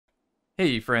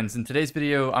Hey friends, in today's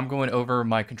video, I'm going over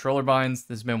my controller binds.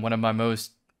 This has been one of my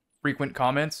most frequent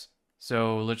comments,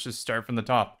 so let's just start from the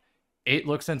top. 8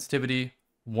 look sensitivity,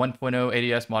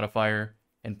 1.0 ADS modifier,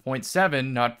 and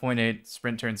 0.7, not 0.8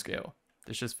 sprint turn scale.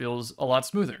 This just feels a lot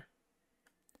smoother.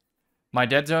 My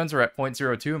dead zones are at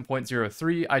 0.02 and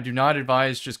 0.03. I do not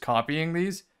advise just copying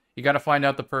these. You got to find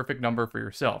out the perfect number for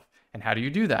yourself. And how do you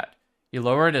do that? You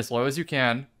lower it as low as you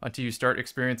can until you start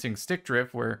experiencing stick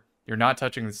drift, where you're not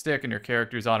touching the stick and your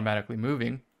character is automatically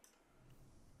moving.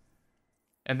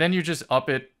 And then you just up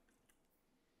it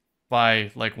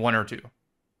by like 1 or 2.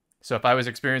 So if I was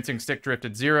experiencing stick drift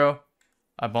at 0,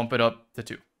 I bump it up to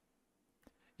 2.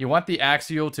 You want the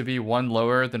axial to be 1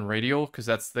 lower than radial because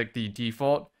that's like the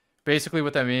default. Basically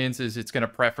what that means is it's going to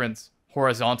preference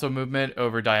horizontal movement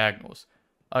over diagonals.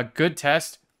 A good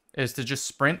test is to just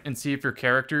sprint and see if your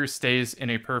character stays in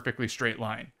a perfectly straight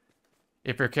line.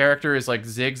 If your character is like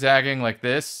zigzagging like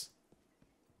this,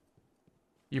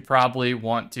 you probably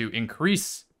want to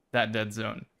increase that dead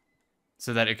zone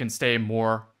so that it can stay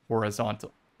more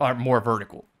horizontal or more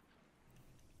vertical.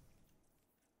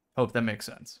 Hope that makes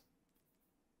sense.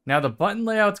 Now the button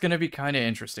layout's going to be kind of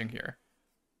interesting here.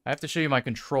 I have to show you my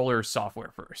controller software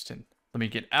first, and let me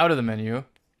get out of the menu.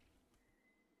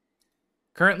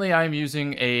 Currently I'm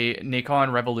using a Nikon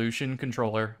Revolution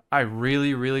controller. I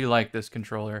really like this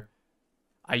controller.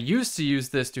 I used to use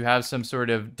this to have some sort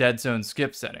of dead zone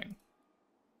skip setting,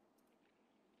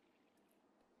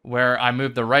 where I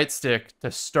move the right stick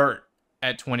to start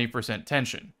at 20%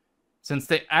 tension. Since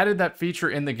they added that feature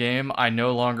in the game, I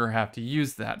no longer have to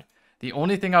use that. The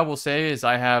only thing I will say is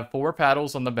I have 4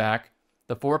 paddles on the back.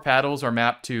 The 4 paddles are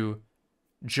mapped to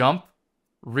jump,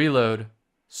 reload,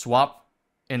 swap,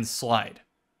 and slide,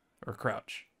 or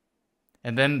crouch.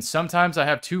 And then sometimes I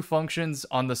have 2 functions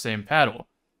on the same paddle.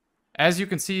 As you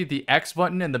can see, the X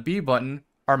button and the B button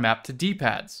are mapped to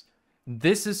D-pads.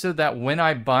 This is so that when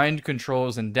I bind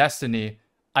controls in Destiny,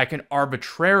 I can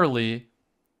arbitrarily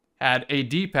add a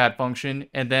D-pad function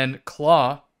and then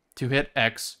claw to hit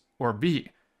X or B.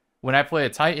 When I play a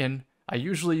Titan, I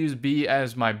usually use B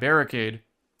as my barricade,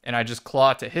 and I just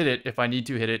claw to hit it if I need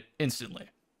to hit it instantly.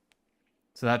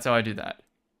 So that's how I do that.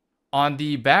 On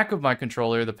the back of my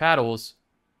controller, the paddles,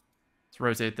 let's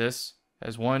rotate this,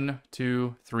 has 1,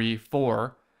 2, 3,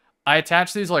 4. I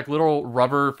attach these like little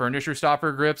rubber furniture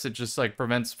stopper grips. It just like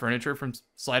prevents furniture from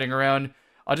sliding around.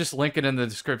 I'll just link it in the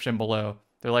description below.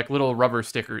 They're like little rubber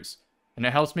stickers, and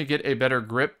it helps me get a better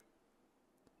grip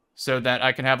so that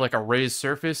I can have like a raised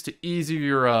surface to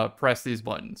easier press these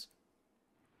buttons.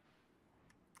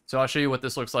 So I'll show you what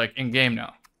this looks like in game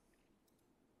now.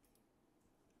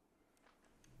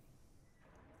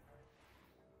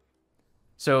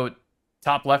 So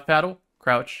top left paddle,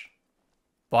 crouch.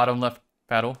 Bottom left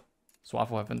paddle,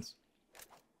 swap weapons.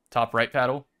 Top right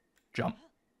paddle, jump.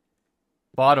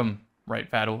 Bottom right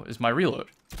paddle is my reload.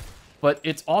 But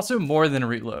it's also more than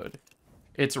reload.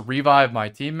 It's revive my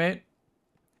teammate.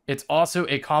 It's also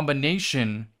a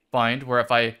combination bind where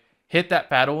if I hit that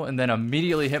paddle and then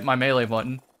immediately hit my melee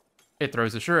button, it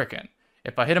throws a shuriken.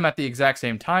 If I hit him at the exact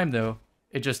same time though,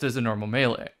 it just is a normal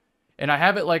melee. And I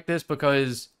have it like this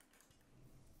because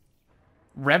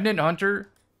Revenant Hunter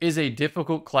is a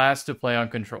difficult class to play on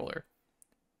controller.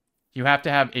 You have to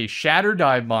have a shatter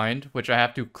dive bind, which I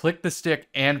have to click the stick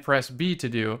and press B to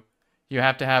do. You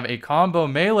have to have a combo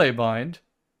melee bind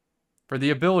for the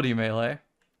ability melee.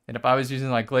 And if I was using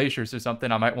like glaciers or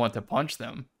something, I might want to punch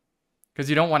them, because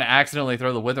you don't want to accidentally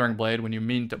throw the withering blade when you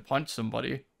mean to punch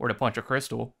somebody or to punch a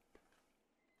crystal.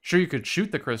 Sure, you could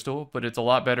shoot the crystal, but it's a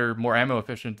lot better, more ammo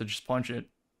efficient to just punch it.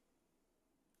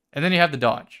 And then you have the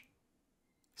dodge.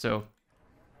 So,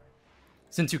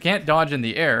 since you can't dodge in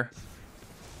the air,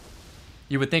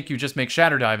 you would think you just make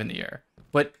shatter dive in the air.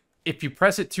 But if you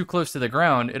press it too close to the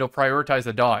ground, it'll prioritize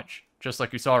the dodge, just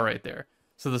like you saw right there.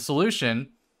 So the solution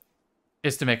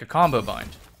is to make a combo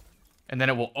bind. And then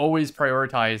it will always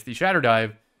prioritize the shatter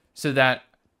dive so that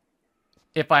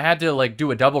if I had to like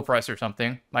do a double press or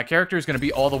something, my character is going to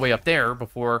be all the way up there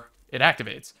before it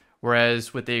activates.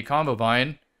 Whereas with a combo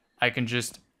bind, I can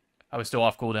just... I was still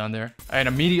off cooldown there. I can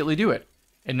immediately do it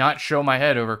and not show my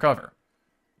head over cover.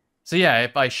 So yeah,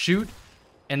 if I shoot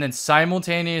and then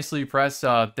simultaneously press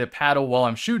the paddle while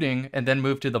I'm shooting and then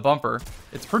move to the bumper,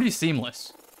 it's pretty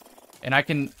seamless. And I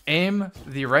can aim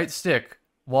the right stick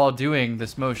while doing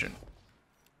this motion.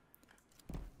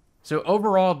 So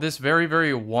overall, this very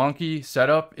wonky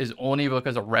setup is only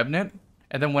because of Revenant.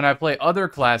 And then when I play other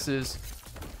classes,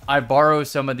 I borrow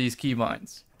some of these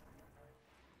keybinds.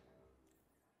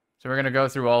 So we're going to go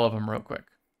through all of them real quick.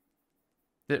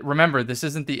 Remember, this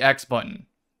isn't the X button.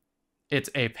 It's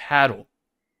a paddle.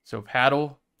 So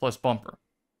paddle plus bumper.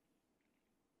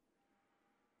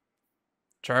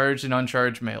 Charged and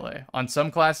uncharged melee. On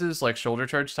some classes, like Shoulder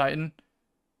Charge Titan,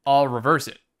 I'll reverse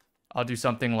it. I'll do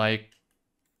something like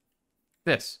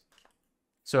this.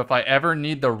 So if I ever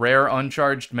need the rare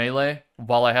uncharged melee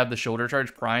while I have the Shoulder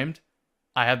Charge primed,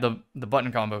 I have the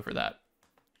button combo for that.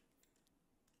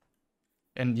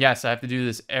 And yes, I have to do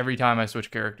this every time I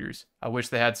switch characters. I wish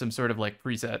they had some sort of like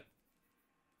preset.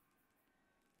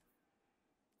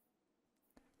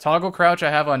 Toggle crouch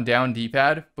I have on down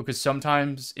D-pad because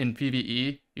sometimes in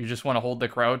PvE, you just want to hold the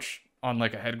crouch on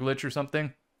like a head glitch or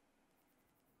something.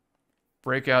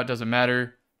 Breakout doesn't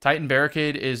matter. Titan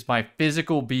Barricade is my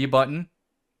physical B button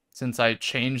since I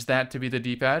changed that to be the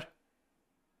D-pad.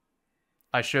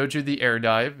 I showed you the air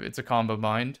dive. It's a combo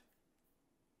bind.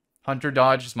 Hunter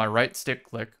dodge is my right stick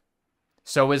click.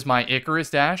 So is my Icarus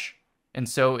dash, and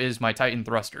so is my Titan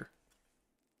thruster.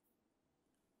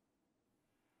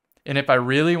 And if I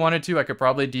really wanted to, I could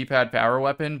probably D-pad power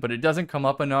weapon, but it doesn't come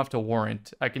up enough to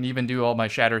warrant. I can even do all my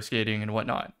shatter skating and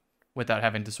whatnot without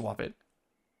having to swap it.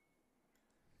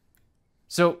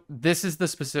 So this is the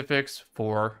specifics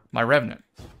for my Revenant.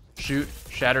 Shoot,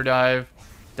 shatter dive,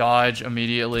 dodge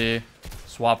immediately,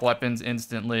 swap weapons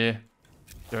instantly,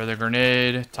 throw the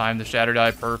grenade, time the shatter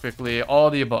dive perfectly, all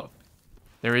the above.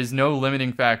 There is no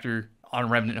limiting factor on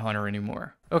Revenant Hunter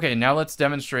anymore. Okay, now let's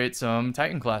demonstrate some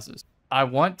Titan classes. I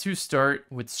want to start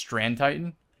with Strand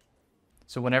Titan.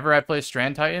 So whenever I play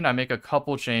Strand Titan, I make a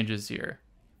couple changes here.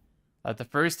 The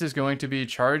first is going to be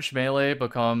charged melee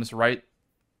becomes right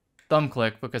thumb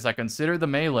click because I consider the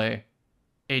melee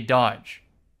a dodge.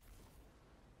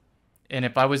 And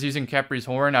if I was using Khepri's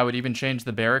Horn, I would even change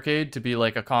the barricade to be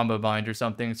like a combo bind or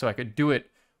something so I could do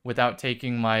it without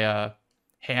taking my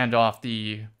hand off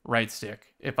the right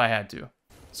stick if I had to.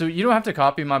 So you don't have to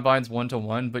copy my binds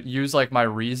one-to-one, but use like my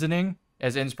reasoning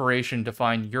as inspiration to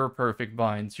find your perfect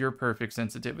binds, your perfect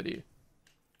sensitivity.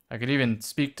 I could even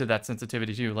speak to that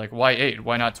sensitivity too, like why 8?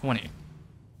 Why not 20?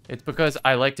 It's because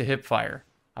I like to hip fire.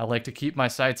 I like to keep my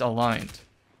sights aligned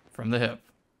from the hip.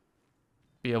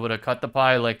 Be able to cut the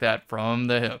pie like that from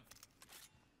the hip.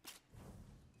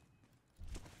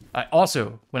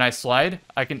 Also, when I slide,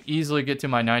 I can easily get to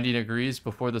my 90 degrees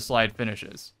before the slide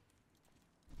finishes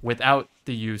without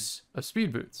the use of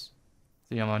speed boots.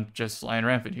 See, I'm on just Lion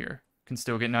Rampant here. Can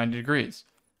still get 90 degrees.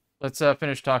 Let's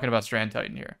finish talking about Strand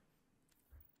Titan here.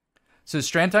 So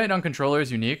Strand Titan on controller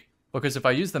is unique because if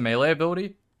I use the melee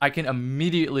ability, I can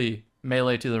immediately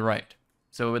melee to the right.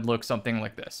 So it would look something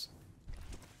like this.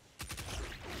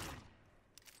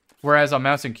 Whereas on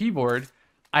mouse and keyboard,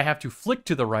 I have to flick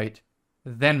to the right,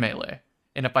 then melee.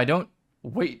 And if I don't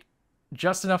wait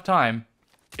just enough time,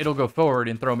 it'll go forward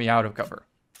and throw me out of cover.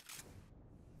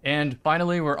 And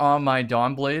finally, we're on my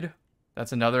Dawnblade.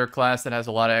 That's another class that has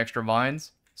a lot of extra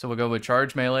binds. So we'll go with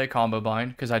charge melee, combo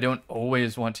bind, because I don't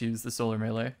always want to use the solar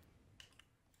melee.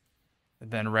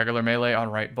 And then regular melee on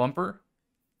right bumper.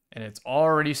 And it's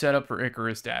already set up for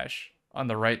Icarus dash on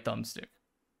the right thumbstick.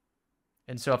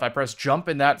 And so if I press jump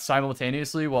and that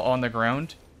simultaneously while on the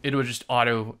ground, it would just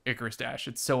auto Icarus dash.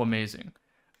 It's so amazing.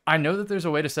 I know that there's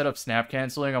a way to set up snap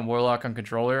canceling on Warlock on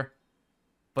controller,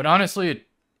 but honestly,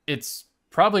 it's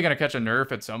probably going to catch a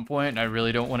nerf at some point, and I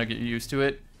really don't want to get used to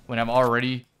it when I'm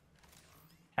already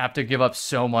have to give up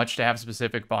so much to have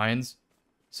specific binds.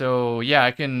 So yeah,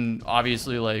 I can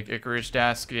obviously like Icarus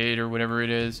dash skate or whatever it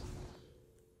is,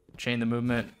 chain the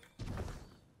movement.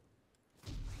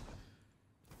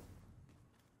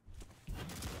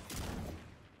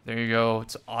 There you go.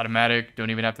 It's automatic. Don't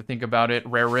even have to think about it.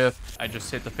 Rare Rift. I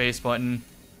just hit the face button.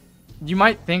 You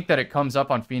might think that it comes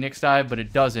up on Phoenix Dive, but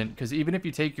it doesn't, because even if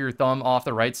you take your thumb off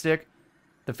the right stick,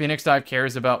 the Phoenix Dive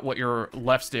cares about what your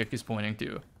left stick is pointing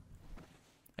to.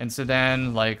 And so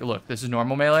then, like, look, this is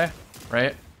normal melee,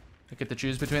 right? I get to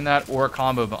choose between that or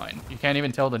combo bind. You can't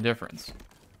even tell the difference.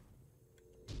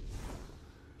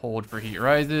 Hold for heat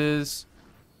rises.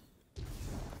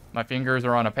 My fingers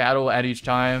are on a paddle at each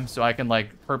time, so I can, like,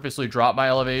 purposely drop my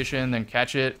elevation, then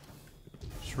catch it.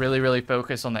 Just really, really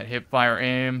focus on that hip fire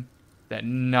aim. That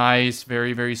nice,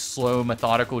 very, very slow,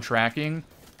 methodical tracking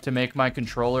to make my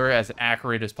controller as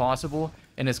accurate as possible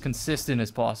and as consistent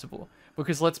as possible.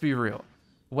 Because let's be real,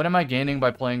 what am I gaining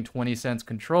by playing 20 cents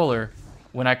controller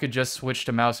when I could just switch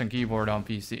to mouse and keyboard on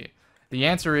PC? The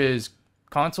answer is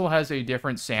console has a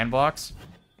different sandbox,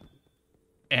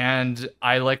 and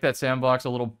I like that sandbox a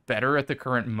little better at the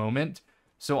current moment.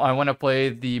 So I want to play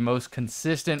the most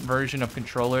consistent version of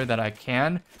controller that I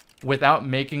can without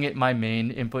making it my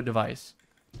main input device.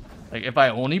 Like, if I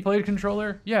only played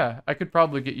controller, yeah, I could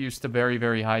probably get used to very,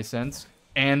 very high sense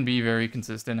and be very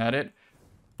consistent at it.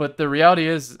 But the reality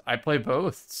is I play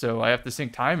both, so I have to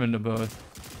sink time into both.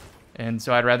 And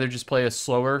so I'd rather just play a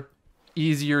slower,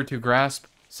 easier to grasp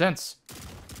sense.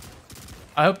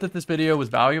 I hope that this video was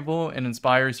valuable and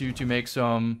inspires you to make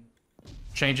some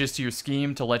changes to your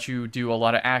scheme to let you do a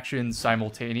lot of actions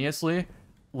simultaneously.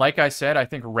 Like I said, I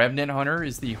think Revenant Hunter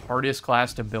is the hardest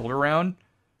class to build around,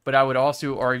 but I would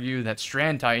also argue that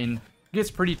Strand Titan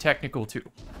gets pretty technical too.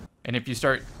 And if you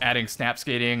start adding snap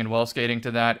skating and well skating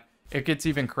to that, it gets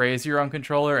even crazier on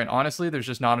controller, and honestly, there's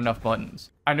just not enough buttons.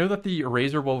 I know that the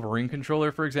Razor Wolverine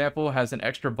controller, for example, has an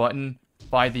extra button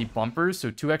by the bumpers,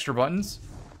 so 2 extra buttons,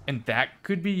 and that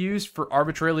could be used for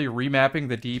arbitrarily remapping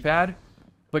the D-pad.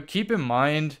 But keep in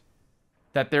mind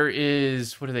that there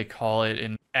is, what do they call it,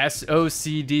 an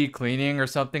SOCD cleaning or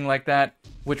something like that,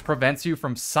 which prevents you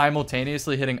from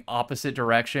simultaneously hitting opposite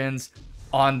directions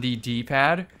on the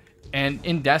D-pad. And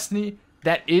in Destiny,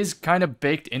 that is kind of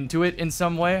baked into it in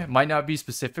some way. It might not be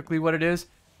specifically what it is,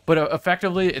 but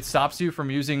effectively it stops you from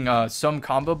using some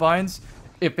combo binds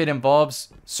if it involves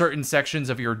certain sections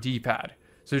of your D-pad.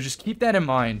 So just keep that in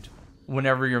mind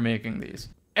whenever you're making these.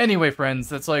 Anyway, friends,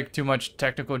 that's like too much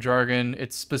technical jargon.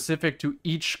 It's specific to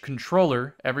each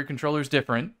controller. Every controller is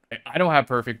different. I don't have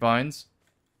perfect binds.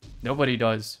 Nobody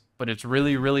does. But it's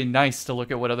really, really nice to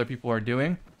look at what other people are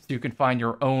doing so you can find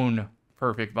your own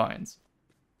perfect binds.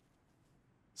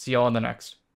 See y'all on the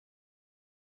next.